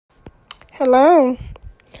Hello,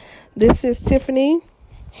 this is Tiffany,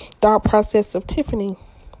 Thought Process of Tiffany.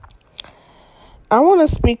 I want to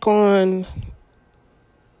speak on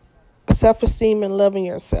self-esteem and loving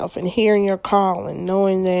yourself and hearing your call and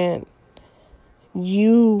knowing that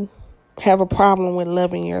you have a problem with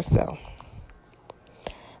loving yourself.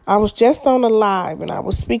 I was just on a live and I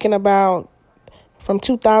was speaking about from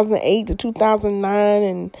 2008 to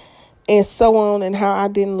 2009 and so on, and how I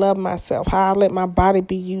didn't love myself, how I let my body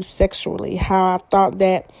be used sexually, how I thought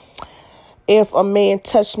that if a man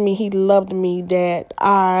touched me, he loved me, that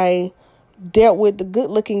I dealt with the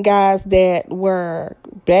good-looking guys that were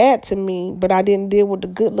bad to me, but I didn't deal with the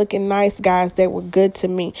good-looking, nice guys that were good to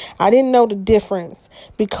me. I didn't know the difference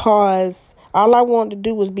because all I wanted to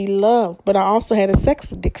do was be loved, but I also had a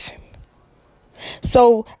sex addiction.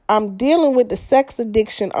 So I'm dealing with the sex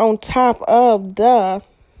addiction on top of the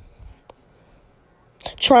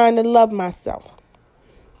trying to love myself.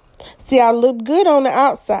 See, I looked good on the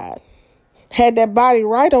outside, had that body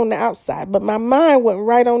right on the outside, but my mind wasn't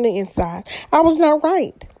right on the inside. I was not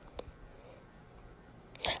right.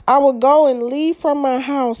 I would go and leave from my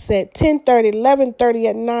house at 10:30, 11:30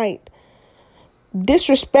 at night,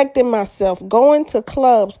 disrespecting myself, going to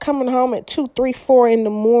clubs, coming home at 2, 3, 4 in the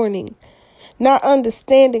morning, not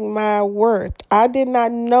understanding my worth. I did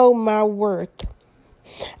not know my worth.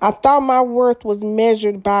 I thought my worth was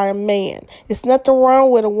measured by a man. It's nothing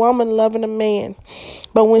wrong with a woman loving a man.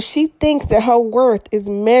 But when she thinks that her worth is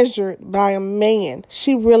measured by a man,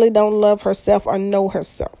 she really don't love herself or know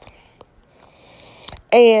herself.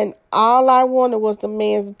 And all I wanted was the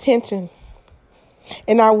man's attention.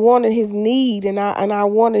 And I wanted his need, and I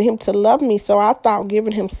wanted him to love me. So I thought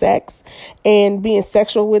giving him sex and being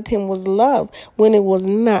sexual with him was love, when it was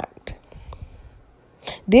not.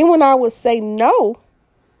 Then when I would say no,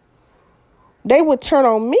 they would turn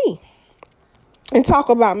on me and talk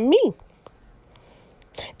about me.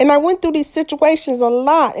 And I went through these situations a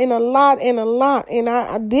lot, and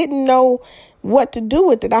I didn't know what to do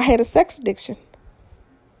with it. I had a sex addiction.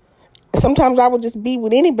 Sometimes I would just be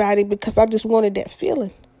with anybody because I just wanted that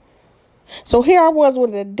feeling. So here I was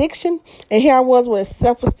with an addiction, and here I was with a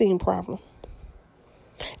self-esteem problem.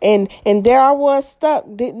 And there I was stuck,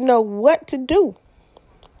 didn't know what to do.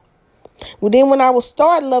 Well, then when I would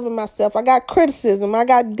start loving myself, I got criticism. I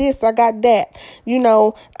got this, I got that.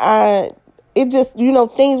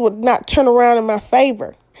 Things would not turn around in my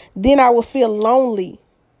favor. Then I would feel lonely.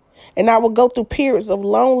 And I would go through periods of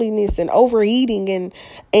loneliness and overeating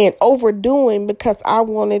and overdoing because I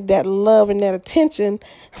wanted that love and that attention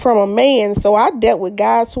from a man. So I dealt with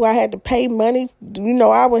guys who I had to pay money.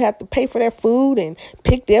 I would have to pay for their food and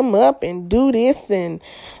pick them up and do this and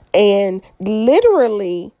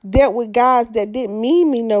literally dealt with guys that didn't mean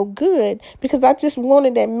me no good because I just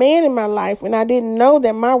wanted that man in my life. And I didn't know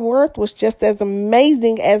that my worth was just as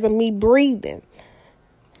amazing as me breathing.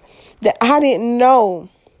 That I didn't know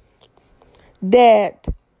that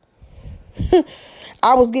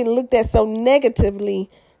I was getting looked at so negatively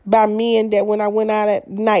by men that when I went out at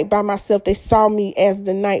night by myself, they saw me as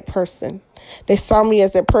the night person. They saw me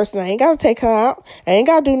as that person. I ain't got to take her out. I ain't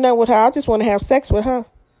got to do nothing with her. I just want to have sex with her.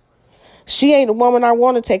 She ain't the woman I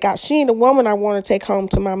want to take out. She ain't the woman I want to take home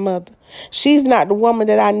to my mother. She's not the woman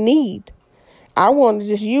that I need. I want to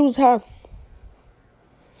just use her.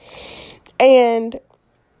 And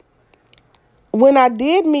when I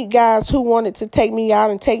did meet guys who wanted to take me out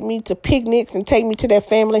and take me to picnics and take me to their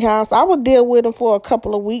family house, I would deal with them for a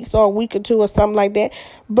couple of weeks or a week or two or something like that.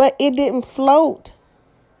 But it didn't float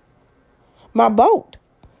my boat.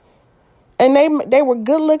 And they were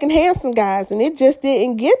good looking, handsome guys. And it just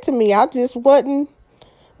didn't get to me. I just wasn't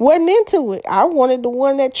into it. I wanted the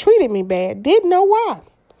one that treated me bad. Didn't know why.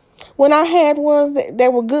 When I had ones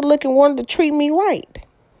that were good looking, wanted to treat me right.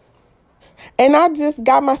 And I just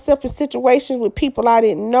got myself in situations with people I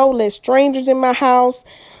didn't know, let strangers in my house.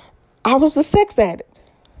 I was a sex addict.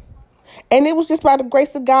 And it was just by the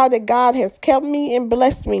grace of God that God has kept me and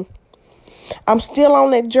blessed me. I'm still on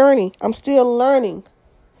that journey. I'm still learning.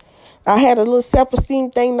 I had a little self-esteem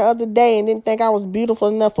thing the other day and didn't think I was beautiful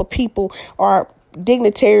enough for people or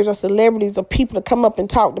dignitaries or celebrities or people to come up and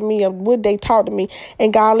talk to me, or would they talk to me?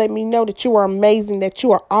 And God let me know that you are amazing, that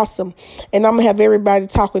you are awesome. And I'm going to have everybody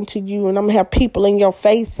talking to you, and I'm going to have people in your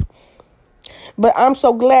face. But I'm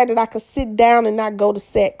so glad that I could sit down and not go to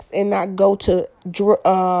sex and not go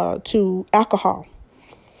to alcohol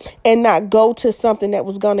and not go to something that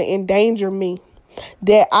was going to endanger me.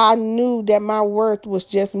 That I knew that my worth was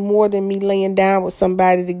just more than me laying down with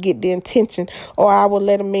somebody to get the attention, or I would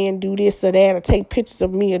let a man do this or that or take pictures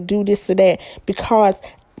of me or do this or that because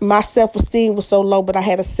my self-esteem was so low, but I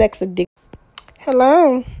had a sex addiction.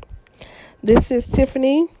 Hello, This is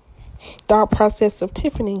Tiffany, Thought Process of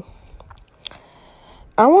Tiffany.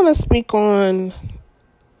 I want to speak on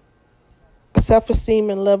self-esteem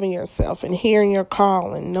and loving yourself and hearing your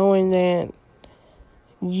call and knowing that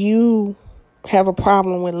you have a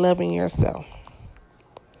problem with loving yourself.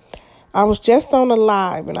 I was just on a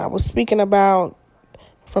live and I was speaking about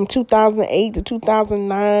from 2008 to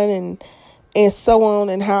 2009 and so on,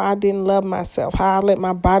 and how I didn't love myself, how I let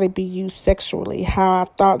my body be used sexually, how I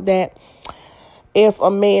thought that if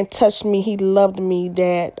a man touched me, he loved me,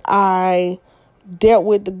 that I dealt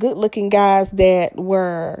with the good-looking guys that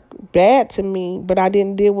were bad to me, but I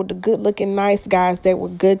didn't deal with the good-looking, nice guys that were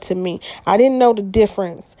good to me. I didn't know the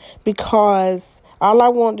difference because all I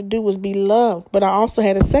wanted to do was be loved, but I also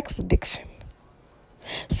had a sex addiction.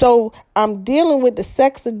 So I'm dealing with the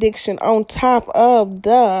sex addiction on top of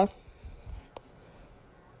the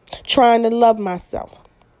trying to love myself.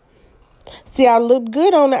 See, I looked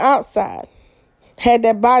good on the outside, had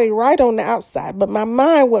that body right on the outside, but my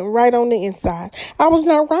mind wasn't right on the inside. I was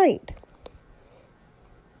not right.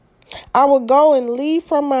 I would go and leave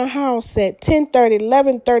from my house at 10:30,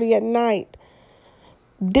 11:30 at night,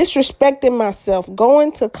 disrespecting myself,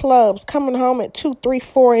 going to clubs, coming home at 2, 3,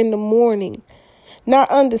 4 in the morning,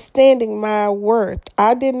 not understanding my worth.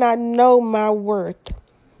 I did not know my worth.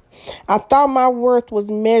 I thought my worth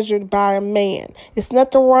was measured by a man. It's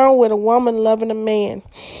nothing wrong with a woman loving a man.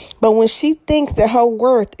 But when she thinks that her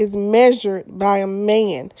worth is measured by a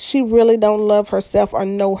man, she really don't love herself or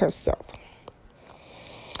know herself.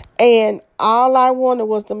 And all I wanted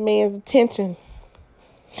was the man's attention.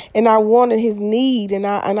 And I wanted his need, and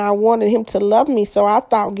I wanted him to love me. So I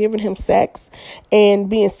thought giving him sex and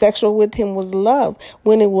being sexual with him was love,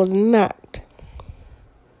 when it was not.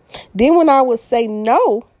 Then when I would say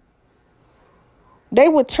no, they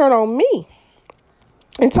would turn on me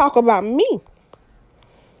and talk about me.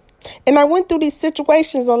 And I went through these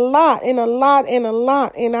situations a lot, and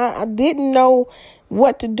I didn't know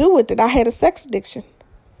what to do with it. I had a sex addiction.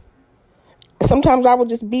 Sometimes I would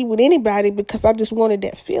just be with anybody because I just wanted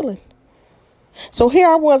that feeling. So here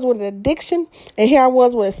I was with an addiction, and here I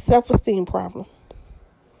was with a self-esteem problem.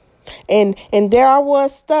 And there I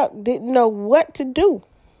was stuck, didn't know what to do.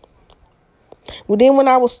 Well, then when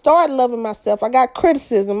I would start loving myself, I got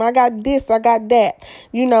criticism. I got this, I got that.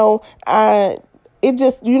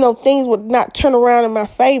 Things would not turn around in my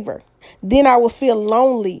favor. Then I would feel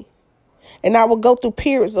lonely. And I would go through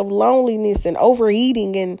periods of loneliness and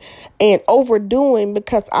overeating and overdoing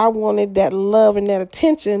because I wanted that love and that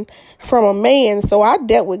attention from a man. So I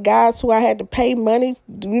dealt with guys who I had to pay money.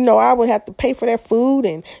 I would have to pay for their food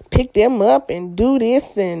and pick them up and do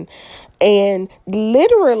this and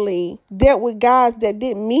literally dealt with guys that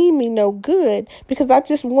didn't mean me no good because I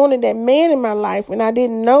just wanted that man in my life. And I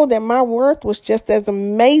didn't know that my worth was just as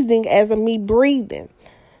amazing as me breathing.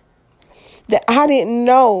 That I didn't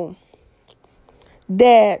know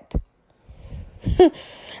that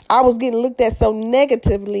I was getting looked at so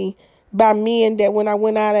negatively by men that when I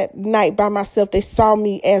went out at night by myself, they saw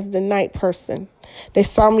me as the night person. They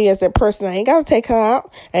saw me as that person. I ain't got to take her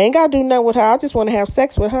out. I ain't got to do nothing with her. I just want to have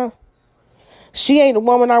sex with her. She ain't the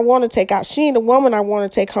woman I want to take out. She ain't the woman I want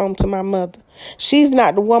to take home to my mother. She's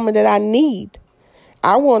not the woman that I need.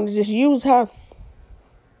 I want to just use her.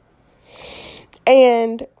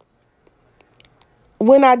 And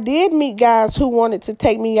when I did meet guys who wanted to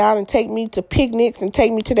take me out and take me to picnics and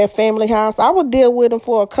take me to their family house, I would deal with them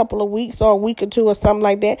for a couple of weeks or a week or two or something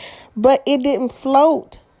like that. But it didn't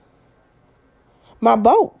float my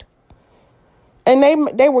boat. And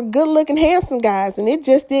they were good looking, handsome guys. And it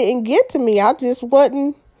just didn't get to me. I just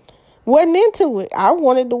wasn't into it. I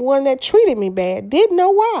wanted the one that treated me bad. Didn't know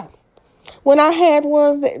why. When I had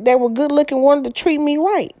ones that were good looking, wanted to treat me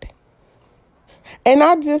right. And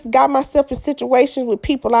I just got myself in situations with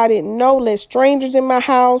people I didn't know, let strangers in my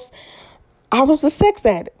house. I was a sex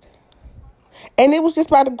addict. And it was just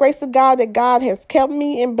by the grace of God that God has kept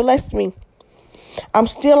me and blessed me. I'm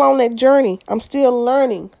still on that journey. I'm still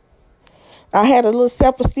learning. I had a little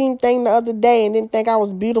self-esteem thing the other day and didn't think I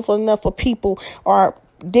was beautiful enough for people or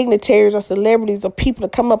dignitaries or celebrities or people to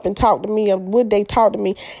come up and talk to me, or would they talk to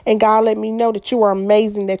me? And God let me know that you are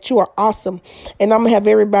amazing, that you are awesome. And I'm going to have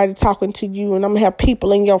everybody talking to you, and I'm going to have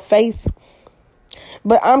people in your face.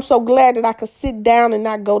 But I'm so glad that I could sit down and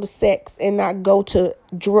not go to sex and not go to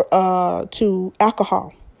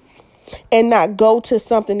alcohol and not go to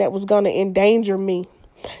something that was going to endanger me.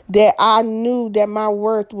 That I knew that my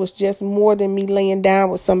worth was just more than me laying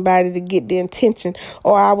down with somebody to get the attention,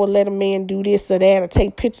 or I would let a man do this or that or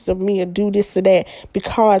take pictures of me or do this or that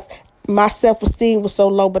because my self-esteem was so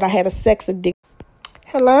low, but I had a sex addiction.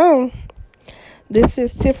 Hello, this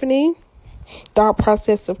is Tiffany, thought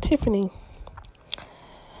process of Tiffany.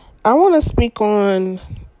 I want to speak on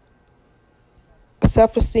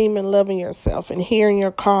self-esteem and loving yourself and hearing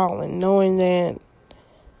your call and knowing that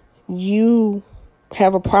you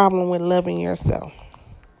have a problem with loving yourself.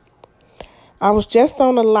 I was just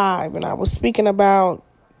on a live and I was speaking about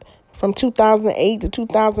from 2008 to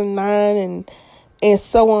 2009 and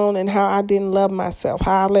so on, and how I didn't love myself,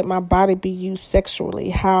 how I let my body be used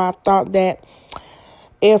sexually, how I thought that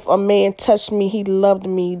if a man touched me, he loved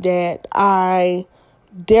me, that I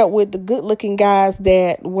dealt with the good-looking guys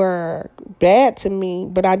that were bad to me,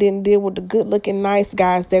 but I didn't deal with the good-looking, nice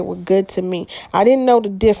guys that were good to me. I didn't know the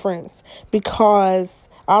difference because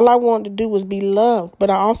all I wanted to do was be loved,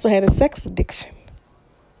 but I also had a sex addiction.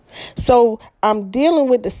 So I'm dealing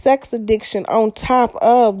with the sex addiction on top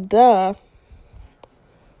of the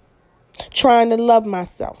trying to love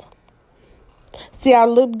myself. See, I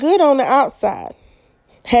looked good on the outside,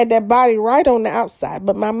 had that body right on the outside,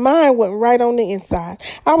 but my mind wasn't right on the inside.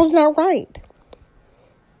 I was not right.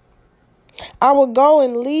 I would go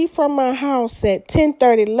and leave from my house at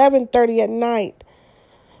 10:30, 11:30 at night,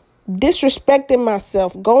 disrespecting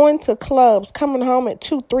myself, going to clubs, coming home at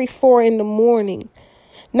 2, 3, 4 in the morning,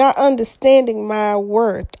 not understanding my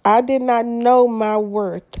worth. I did not know my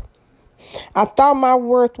worth. I thought my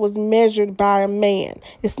worth was measured by a man.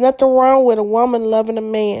 It's nothing wrong with a woman loving a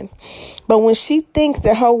man. But when she thinks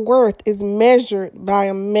that her worth is measured by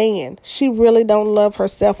a man, she really don't love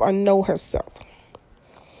herself or know herself.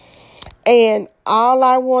 And all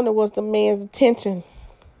I wanted was the man's attention.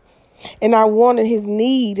 And I wanted his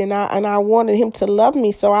need, and I wanted him to love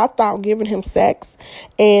me. So I thought giving him sex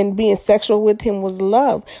and being sexual with him was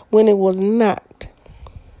love, when it was not.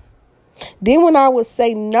 Then when I would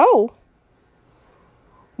say no,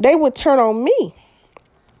 they would turn on me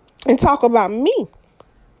and talk about me.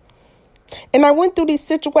 And I went through these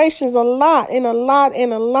situations a lot, and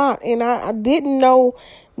I didn't know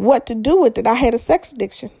what to do with it. I had a sex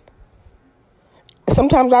addiction.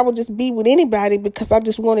 Sometimes I would just be with anybody because I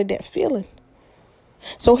just wanted that feeling.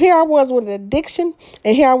 So here I was with an addiction,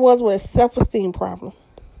 and here I was with a self-esteem problem.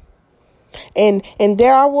 And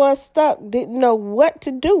there I was stuck, didn't know what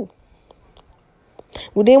to do.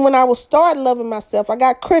 Well, then when I would start loving myself, I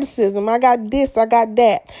got criticism. I got this, I got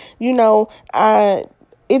that.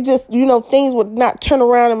 Things would not turn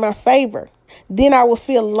around in my favor. Then I would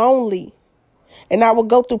feel lonely. And I would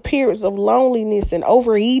go through periods of loneliness and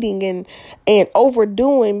overeating and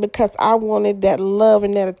overdoing because I wanted that love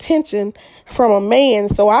and that attention from a man.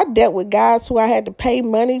 So I dealt with guys who I had to pay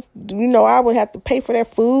money. I would have to pay for their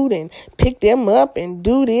food and pick them up and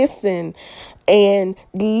do this and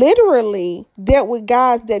literally dealt with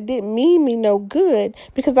guys that didn't mean me no good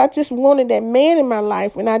because I just wanted that man in my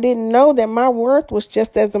life. And I didn't know that my worth was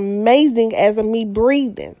just as amazing as me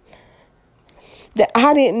breathing. That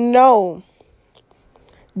I didn't know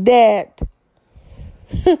that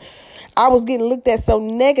I was getting looked at so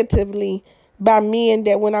negatively by men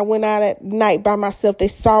that when I went out at night by myself, they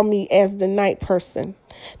saw me as the night person.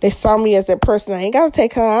 They saw me as that person. I ain't got to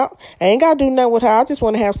take her out. I ain't got to do nothing with her. I just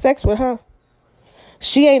want to have sex with her.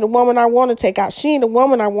 She ain't the woman I want to take out. She ain't the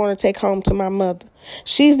woman I want to take home to my mother.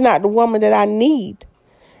 She's not the woman that I need.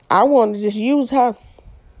 I want to just use her.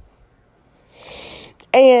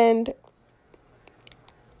 And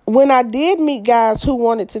when I did meet guys who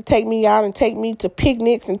wanted to take me out and take me to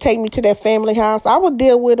picnics and take me to their family house, I would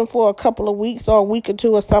deal with them for a couple of weeks or a week or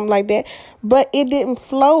two or something like that. But it didn't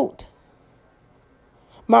float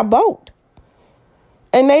my boat.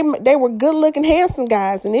 And they were good looking, handsome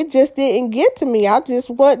guys. And it just didn't get to me. I just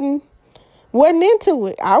wasn't into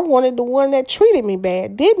it. I wanted the one that treated me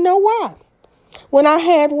bad. Didn't know why. When I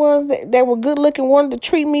had ones that were good looking, wanted to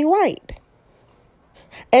treat me right.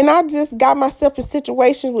 And I just got myself in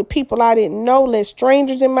situations with people I didn't know, let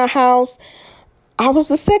strangers in my house. I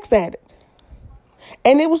was a sex addict.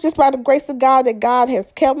 And it was just by the grace of God that God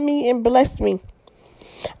has kept me and blessed me.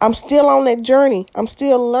 I'm still on that journey. I'm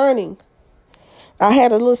still learning. I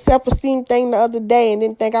had a little self-esteem thing the other day and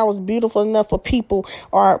didn't think I was beautiful enough for people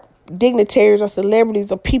or dignitaries or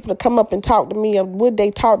celebrities or people to come up and talk to me, or would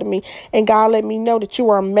they talk to me? And God let me know that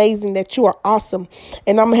you are amazing, that you are awesome.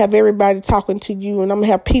 And I'm going to have everybody talking to you, and I'm going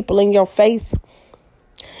to have people in your face.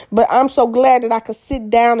 But I'm so glad that I could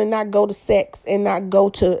sit down and not go to sex and not go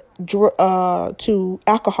to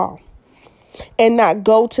alcohol and not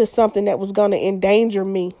go to something that was going to endanger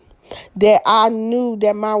me. That I knew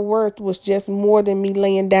that my worth was just more than me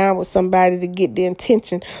laying down with somebody to get the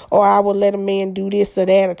attention, or I would let a man do this or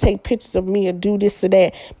that or take pictures of me or do this or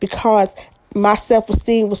that because my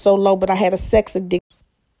self-esteem was so low, but I had a sex addiction.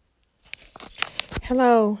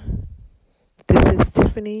 Hello, this is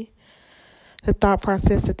Tiffany. The Thought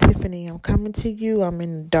Process of Tiffany. I'm coming to you. I'm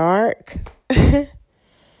in the dark.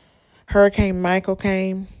 Hurricane Michael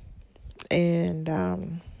came,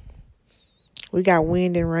 and we got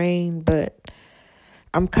wind and rain, but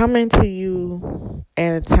I'm coming to you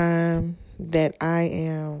at a time that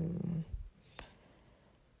I'm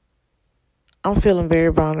feeling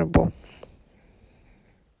very vulnerable.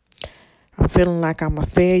 I'm feeling like I'm a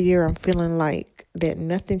failure. I'm feeling like that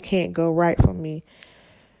nothing can't go right for me.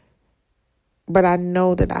 But I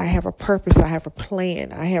know that I have a purpose. I have a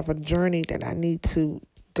plan. I have a journey that I need to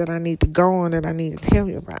go on, that I need to tell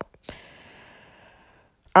you about.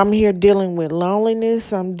 I'm here dealing with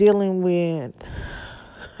loneliness. I'm dealing with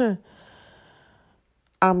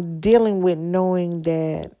knowing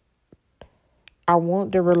that I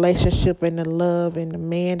want the relationship and the love and the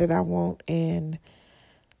man that I want,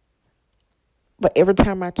 but every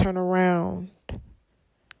time I turn around,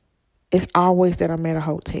 it's always that I'm at a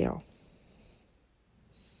hotel.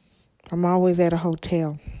 I'm always at a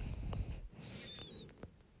hotel.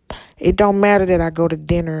 It don't matter that I go to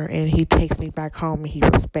dinner and he takes me back home and he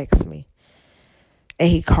respects me and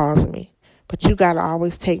he calls me. But you got to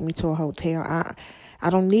always take me to a hotel. I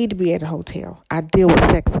don't need to be at a hotel. I deal with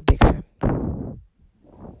sex addiction.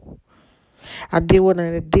 I deal with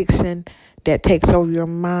an addiction that takes over your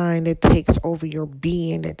mind, that takes over your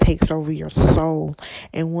being, that takes over your soul.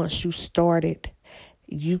 And once you start it,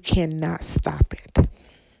 you cannot stop it.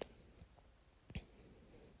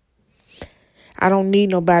 I don't need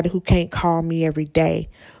nobody who can't call me every day,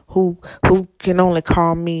 who can only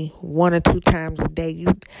call me 1 or 2 times a day,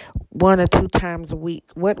 1 or 2 times a week.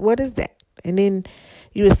 What is that? And then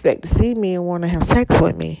you expect to see me and want to have sex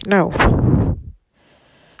with me. No.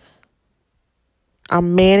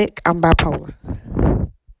 I'm manic. I'm bipolar.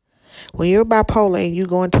 When you're bipolar and you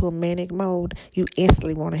go into a manic mode, you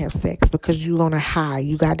instantly want to have sex because you're on a high.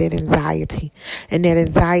 You got that anxiety. And that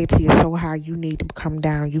anxiety is so high you need to come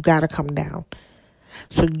down. You got to come down.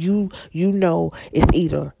 So you know it's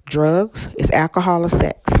either drugs, it's alcohol, or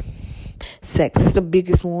sex. Sex is the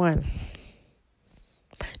biggest one.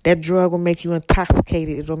 That drug will make you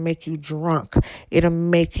intoxicated. It'll make you drunk. It'll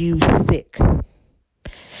make you sick.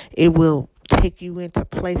 It will take you into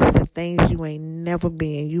places and things you ain't never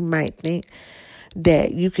been. You might think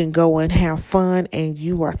that you can go and have fun and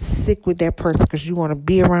you are sick with that person because you want to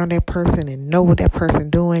be around that person and know what that person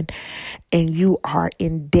doing, and you are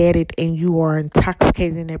indebted and you are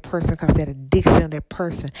intoxicated in that person because that addiction of that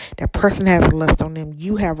person has a lust on them.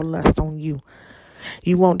 You have a lust on you.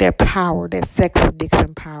 You want that power, that sex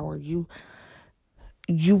addiction power. You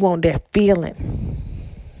want that feeling.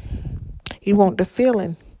 You want the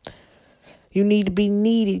feeling. You need to be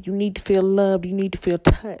needed. You need to feel loved. You need to feel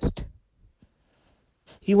touched.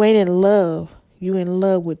 You ain't in love. You in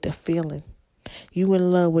love with the feeling. You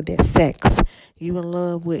in love with that sex. You in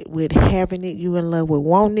love with having it. You in love with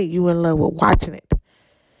wanting it. You in love with watching it.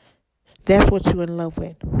 That's what you in love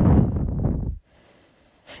with.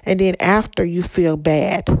 And then after, you feel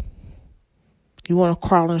bad. You want to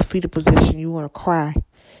crawl in a fetal position. You want to cry.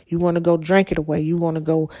 You want to go drink it away. You want to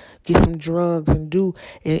go get some drugs and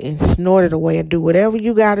and snort it away and do whatever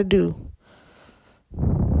you got to do.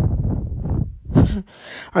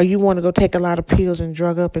 Or you want to go take a lot of pills and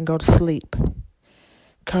drug up and go to sleep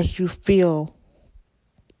because you feel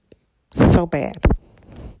so bad.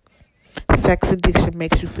 Sex addiction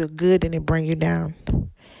makes you feel good and it brings you down.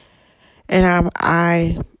 And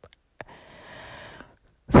I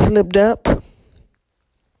slipped up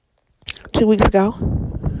 2 weeks ago,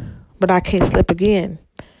 but I can't slip again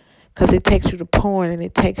because it takes you to porn and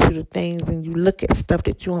it takes you to things, and you look at stuff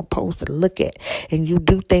that you aren't supposed to look at, and you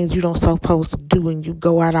do things you don't supposed to do, and you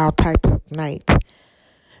go out all types of nights,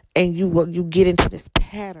 and you get into this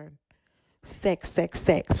pattern, sex,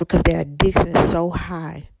 because that addiction is so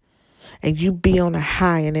high, and you be on a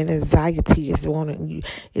high, and that anxiety is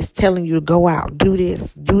telling you to go out, do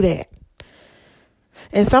this, do that.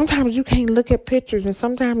 And sometimes you can't look at pictures, and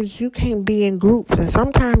sometimes you can't be in groups, and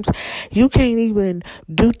sometimes you can't even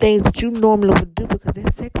do things that you normally would do because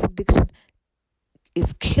that sex addiction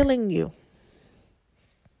is killing you.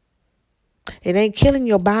 It ain't killing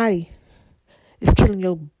your body. It's killing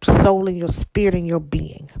your soul and your spirit and your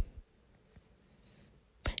being.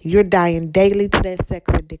 You're dying daily to that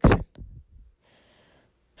sex addiction.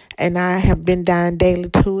 And I have been dying daily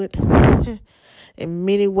to it. In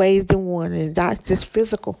many ways than one, and that's just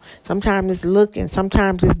physical. Sometimes it's looking,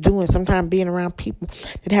 sometimes it's doing, sometimes being around people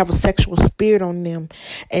that have a sexual spirit on them,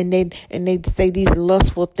 and they say these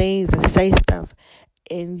lustful things and say stuff,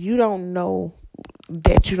 and you don't know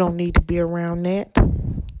that you don't need to be around that.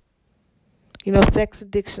 You know, sex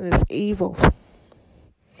addiction is evil.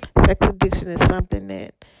 Sex addiction is something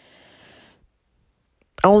that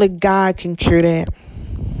only God can cure that.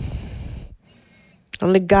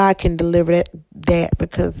 Only God can deliver that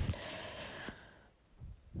because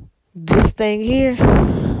this thing here,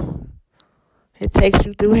 it takes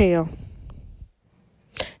you through hell.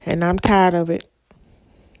 And I'm tired of it.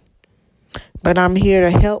 But I'm here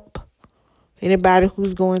to help anybody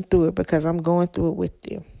who's going through it because I'm going through it with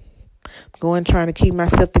them. Trying to keep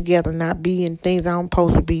myself together, not being things I'm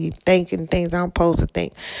supposed to be, thinking things I'm supposed to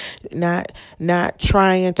think, not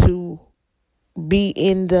trying to be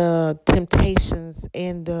in the temptations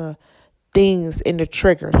and the things and the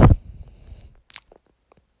triggers.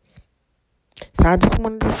 So I just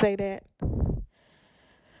wanted to say that.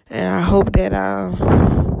 And I hope that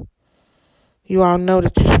you all know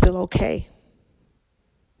that you're still okay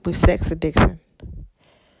with sex addiction.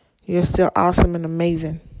 You're still awesome and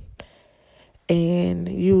amazing.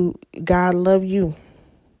 And God love you.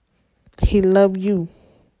 He love you.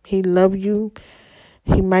 He love you.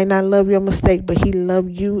 He might not love your mistake, but he love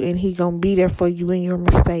you and he gonna be there for you in your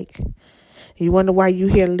mistake. You wonder why you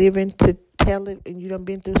here living to tell it and you done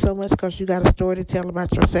been through so much because you got a story to tell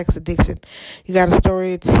about your sex addiction. You got a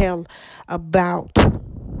story to tell about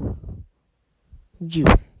you.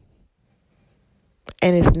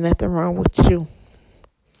 And it's nothing wrong with you.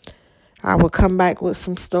 I will come back with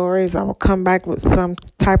some stories. I will come back with some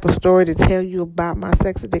type of story to tell you about my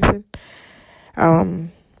sex addiction.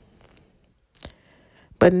 But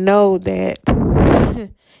know that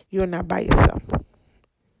you're not by yourself.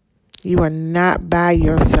 You are not by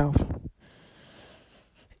yourself.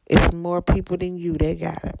 It's more people than you that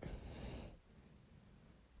got it.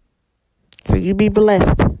 So you be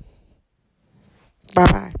blessed.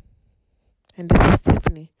 Bye-bye. And this is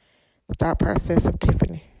Tiffany, the Thought Process of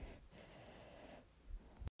Tiffany.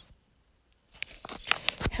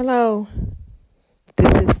 Hello.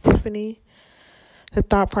 This is Tiffany, the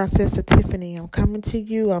Thought Process of Tiffany. I'm coming to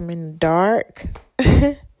you. I'm in the dark.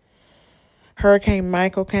 Hurricane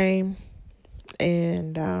Michael came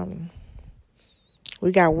and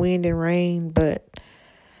we got wind and rain, but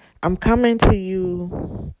I'm coming to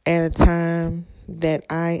you at a time that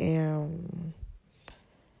I'm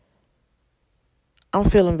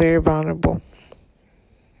feeling very vulnerable.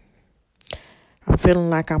 I'm feeling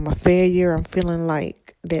like I'm a failure. I'm feeling like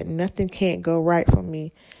that nothing can't go right for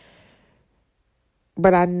me.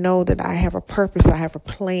 But I know that I have a purpose. I have a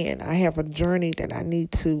plan. I have a journey that I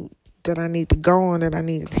need to go on, that I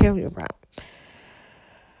need to tell you about.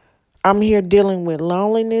 I'm here dealing with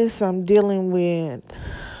loneliness. I'm dealing with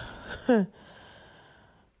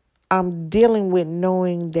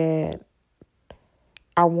knowing that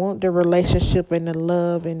I want the relationship and the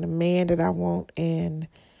love and the man that I want,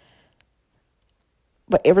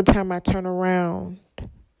 but every time I turn around,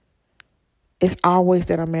 it's always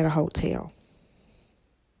that I'm at a hotel.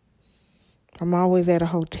 I'm always at a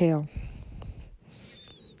hotel.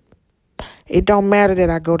 It don't matter that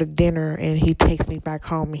I go to dinner and he takes me back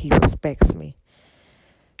home and he respects me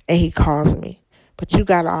and he calls me. But you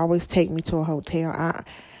got to always take me to a hotel.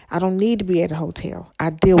 I don't need to be at a hotel. I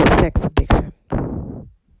deal with sex addiction.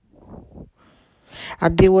 I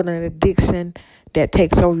deal with an addiction that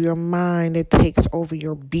takes over your mind, that takes over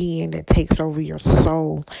your being, that takes over your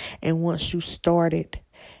soul. And once you start it,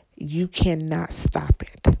 you cannot stop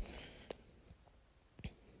it.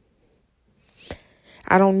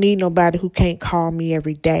 I don't need nobody who can't call me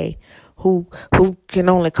every day, who can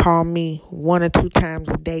only call me 1 or 2 times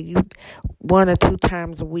a day, 1 or 2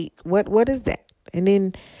 times a week. What is that? And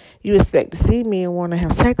then you expect to see me and want to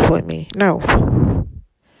have sex with me. No.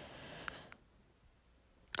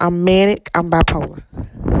 I'm manic. I'm bipolar.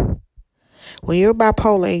 When you're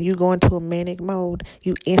bipolar and you go into a manic mode,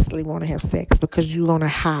 you instantly want to have sex because you're on a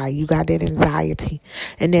high. You got that anxiety.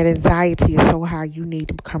 And that anxiety is so high you need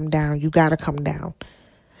to come down. You got to come down.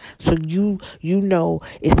 So you know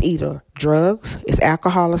it's either drugs, it's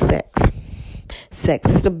alcohol, or sex.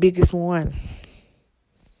 Sex is the biggest one.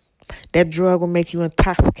 That drug will make you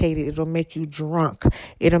intoxicated. It'll make you drunk.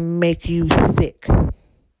 It'll make you sick.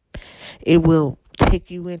 It will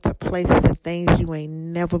take you into places and things you ain't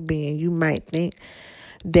never been. You might think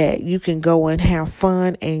that you can go and have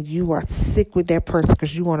fun and you are sick with that person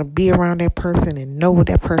because you want to be around that person and know what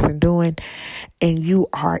that person doing, and you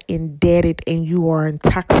are indebted and you are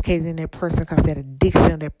intoxicated in that person because that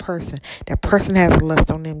addiction of that person has a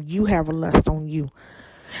lust on them. You have a lust on you.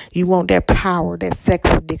 You want that power, that sex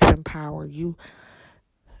addiction power. You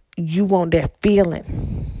want that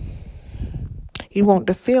feeling. You want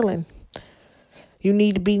the feeling. You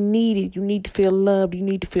need to be needed. You need to feel loved. You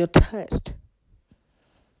need to feel touched.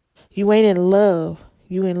 You ain't in love.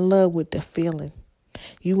 You in love with the feeling.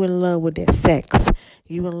 You in love with that sex.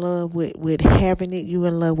 You in love with having it. You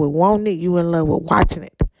in love with wanting it. You in love with watching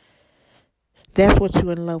it. That's what you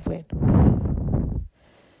in love with.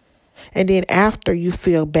 And then after, you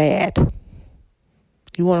feel bad.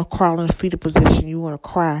 You want to crawl in a fetal position. You want to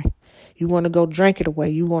cry. You want to go drink it away.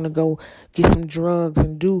 You want to go get some drugs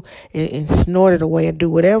and snort it away and do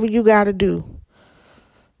whatever you got to do.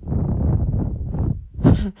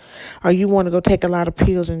 Or you want to go take a lot of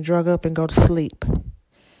pills and drug up and go to sleep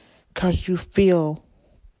because you feel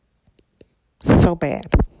so bad.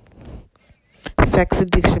 Sex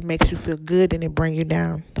addiction makes you feel good and it brings you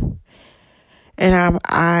down. And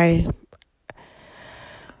I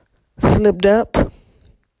slipped up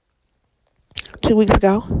 2 weeks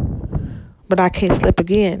ago, but I can't slip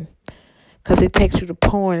again because it takes you to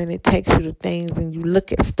porn and it takes you to things and you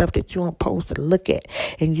look at stuff that you aren't supposed to look at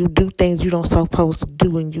and you do things you don't supposed to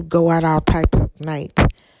do and you go out all types of nights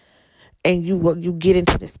and you get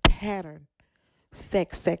into this pattern,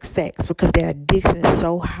 sex, because that addiction is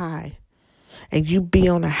so high. And you be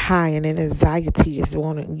on a high and an anxiety is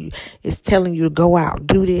telling you to go out,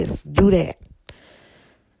 do this, do that.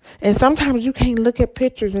 And sometimes you can't look at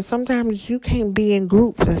pictures and sometimes you can't be in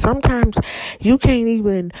groups and sometimes you can't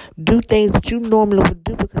even do things that you normally would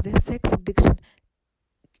do because that sex addiction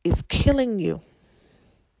is killing you.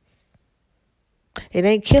 It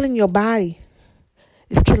ain't killing your body.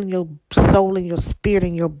 It's killing your soul and your spirit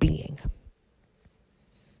and your being.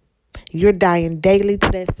 You're dying daily to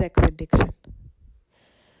that sex addiction.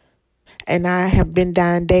 And I have been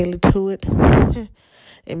dying daily to it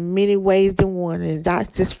in many ways than one. And it's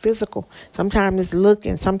not just physical. Sometimes it's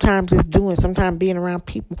looking. Sometimes it's doing. Sometimes being around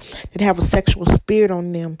people that have a sexual spirit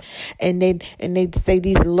on them. And they say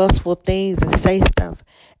these lustful things and say stuff.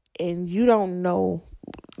 And you don't know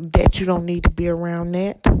that you don't need to be around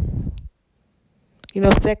that. You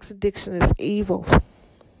know, sex addiction is evil.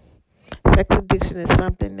 Sex addiction is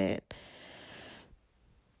something that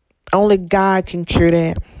only God can cure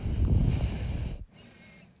that.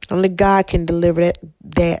 Only God can deliver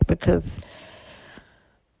that because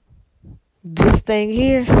this thing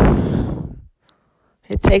here,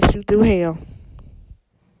 it takes you through hell.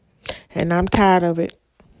 And I'm tired of it.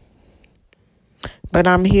 But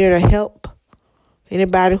I'm here to help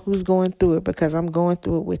anybody who's going through it because I'm going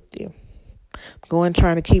through it with you. Going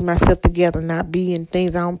trying to keep myself together, not being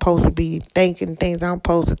things I'm supposed to be, thinking things I'm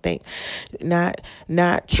supposed to think, not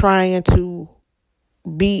trying to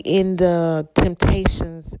be in the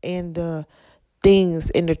temptations and the things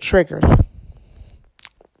and the triggers.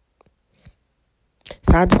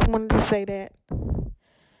 So I just wanted to say that.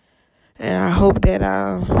 And I hope that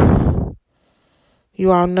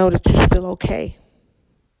you all know that you're still okay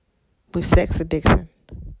with sex addiction.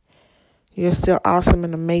 You're still awesome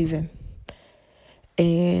and amazing.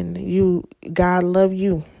 And God love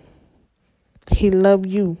you. He love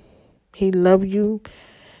you. He love you.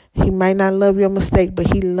 He might not love your mistake,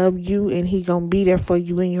 but he love you and he gonna be there for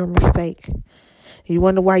you in your mistake. You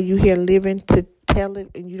wonder why you here living to tell it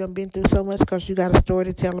and you done been through so much because you got a story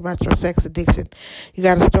to tell about your sex addiction. You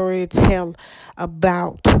got a story to tell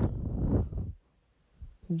about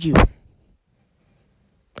you.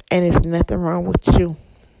 And it's nothing wrong with you.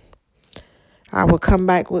 I will come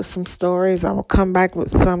back with some stories. I will come back with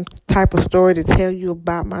some type of story to tell you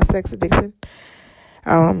about my sex addiction.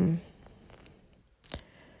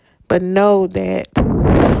 But know that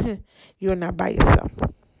you're not by yourself.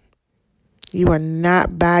 You are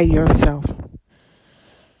not by yourself.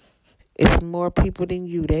 It's more people than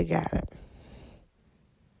you that got it.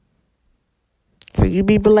 So you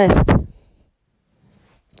be blessed.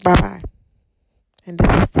 Bye-bye. And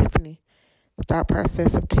this is Tiffany, the Thought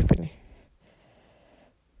Process of Tiffany.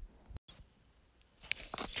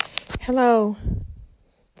 Hello.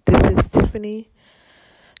 This is Tiffany,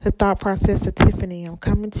 the Thought Process of Tiffany. I'm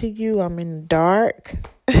coming to you. I'm in the dark.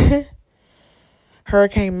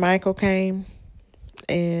 Hurricane Michael came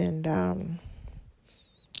and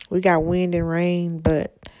we got wind and rain,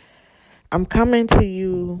 but I'm coming to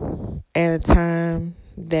you at a time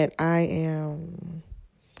that I'm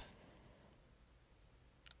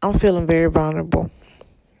feeling very vulnerable.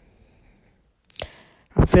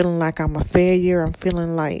 I'm feeling like I'm a failure. I'm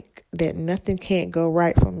feeling like that nothing can't go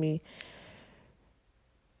right for me.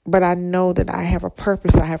 But I know that I have a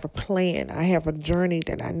purpose. I have a plan. I have a journey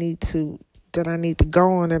that I need to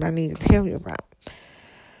go on, that I need to tell you about.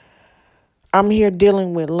 I'm here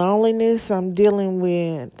dealing with loneliness. I'm dealing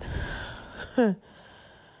with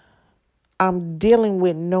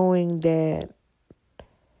knowing that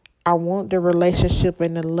I want the relationship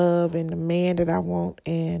and the love and the man that I want,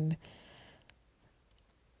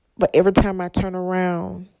 but every time I turn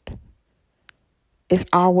around it's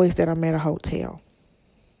always that I'm at a hotel.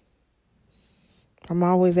 I'm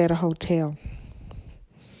always at a hotel.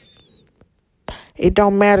 It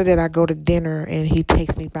don't matter that I go to dinner and he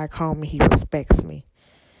takes me back home and he respects me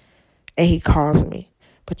and he calls me.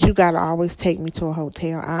 But you got to always take me to a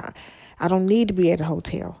hotel. I don't need to be at a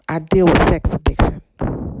hotel. I deal with sex addiction.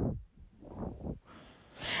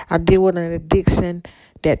 I deal with an addiction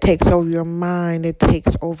that takes over your mind, that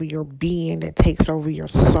takes over your being, that takes over your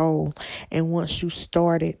soul. And once you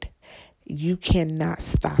start it, you cannot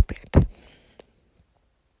stop it.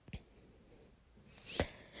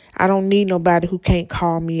 I don't need nobody who can't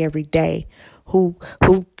call me every day, who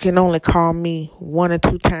can only call me 1 or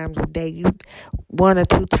 2 times a day, 1 or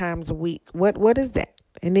 2 times a week. What is that?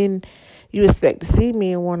 And then you expect to see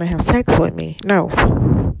me and want to have sex with me. No.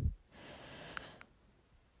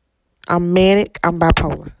 I'm manic. I'm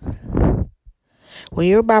bipolar. When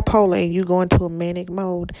you're bipolar and you go into a manic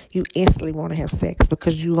mode, you instantly want to have sex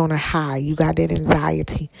because you're on a high. You got that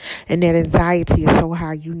anxiety. And that anxiety is so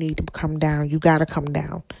high you need to come down. You got to come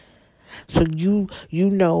down. So you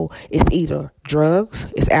know it's either drugs,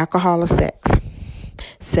 it's alcohol, or sex.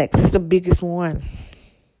 Sex is the biggest one.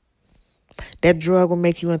 That drug will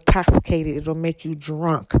make you intoxicated. It'll make you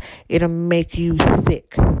drunk. It'll make you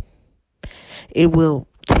sick. It will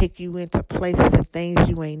take you into places and things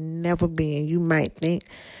you ain't never been. You might think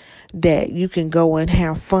that you can go and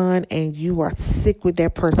have fun and you are sick with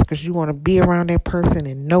that person because you want to be around that person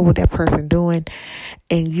and know what that person doing,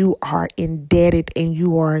 and you are indebted and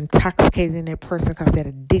you are intoxicated in that person because that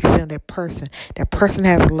addiction of that person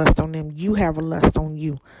has a lust on them, you have a lust on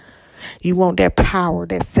you. You want that power,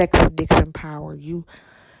 that sex addiction power. You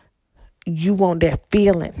want that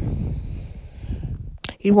feeling.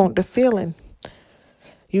 You want the feeling.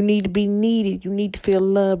 You need to be needed. You need to feel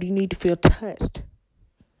loved. You need to feel touched.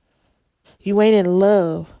 You ain't in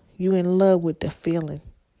love. You in love with the feeling.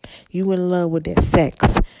 You in love with that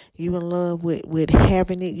sex. You in love with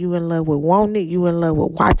having it. You in love with wanting it. You in love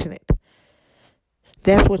with watching it.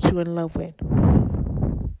 That's what you in love with.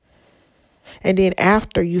 And then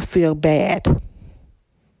after you feel bad,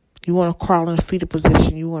 you want to crawl in a fetal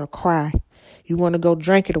position. You want to cry. You want to go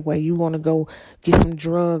drink it away. You want to go get some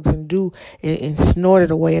drugs and and snort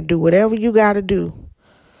it away and do whatever you got to do.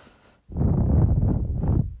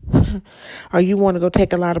 Or you want to go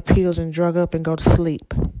take a lot of pills and drug up and go to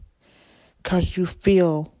sleep because you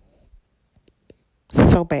feel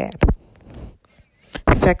so bad.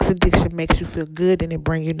 Sex addiction makes you feel good and it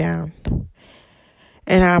brings you down.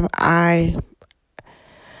 And I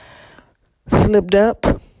slipped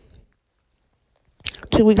up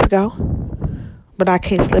 2 weeks ago, but I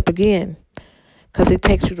can't slip again because it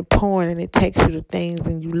takes you to porn and it takes you to things,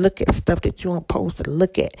 and you look at stuff that you aren't supposed to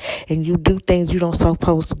look at, and you do things you don't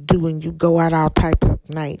supposed to do, and you go out all types of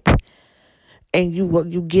nights, and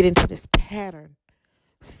you get into this pattern,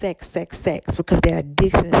 sex, because that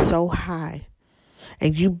addiction is so high.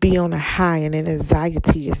 And you be on a high, and that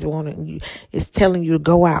anxiety is telling you to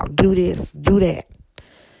go out, do this, do that.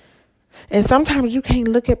 And sometimes you can't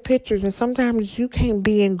look at pictures, and sometimes you can't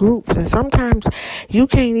be in groups, and sometimes you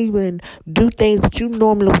can't even do things that you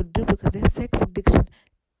normally would do because that sex addiction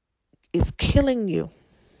is killing you.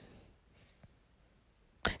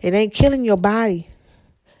 It ain't killing your body.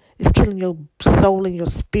 It's killing your soul and your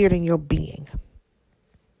spirit and your being.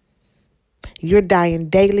 You're dying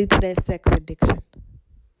daily to that sex addiction.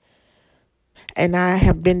 And I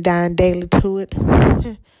have been dying daily to it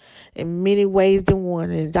in many ways than one.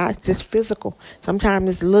 And it's not just physical. Sometimes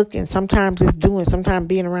it's looking. Sometimes it's doing. Sometimes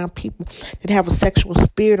being around people that have a sexual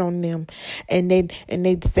spirit on them. And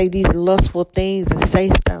they say these lustful things and say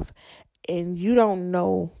stuff. And you don't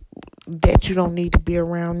know that you don't need to be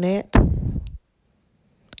around that.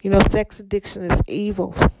 You know, sex addiction is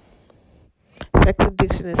evil. Sex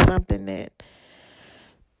addiction is something that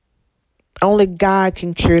only God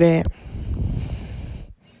can cure that.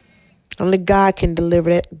 Only God can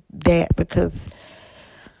deliver that because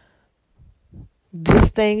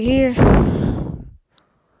this thing here,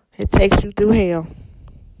 it takes you through hell.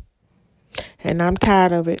 And I'm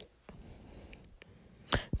tired of it.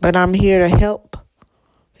 But I'm here to help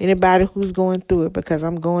anybody who's going through it because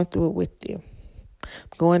I'm going through it with you.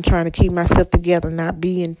 Going trying to keep myself together, not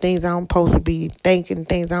being things I'm supposed to be, thinking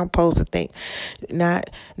things I'm supposed to think,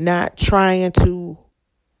 not trying to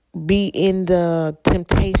be in the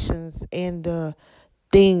temptations and the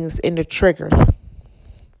things and the triggers.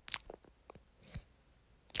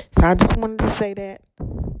 So I just wanted to say that,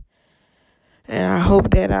 and I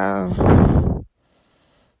hope that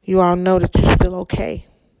you all know that you're still okay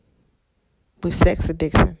with sex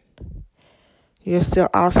addiction. You're still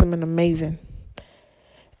awesome and amazing.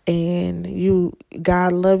 And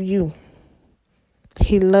God love you.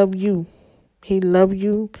 He love you. He love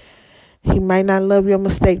you. He might not love your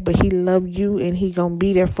mistake, but he love you, and he gonna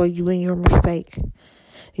be there for you in your mistake.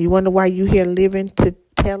 You wonder why you here living to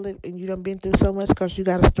tell it, and you done been through so much, because you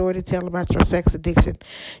got a story to tell about your sex addiction.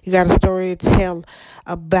 You got a story to tell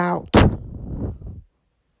about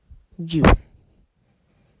you.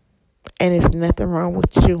 And it's nothing wrong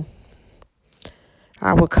with you.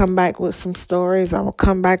 I will come back with some stories. I will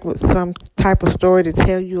come back with some type of story to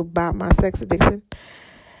tell you about my sex addiction.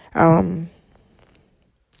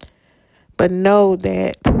 But know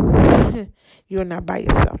that you're not by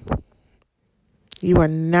yourself. You are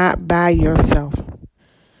not by yourself.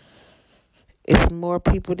 It's more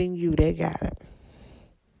people than you that got it.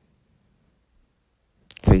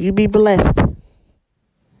 So you be blessed.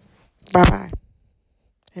 Bye-bye.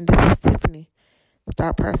 And this is Tiffany, the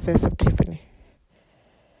Thought Process of Tiffany.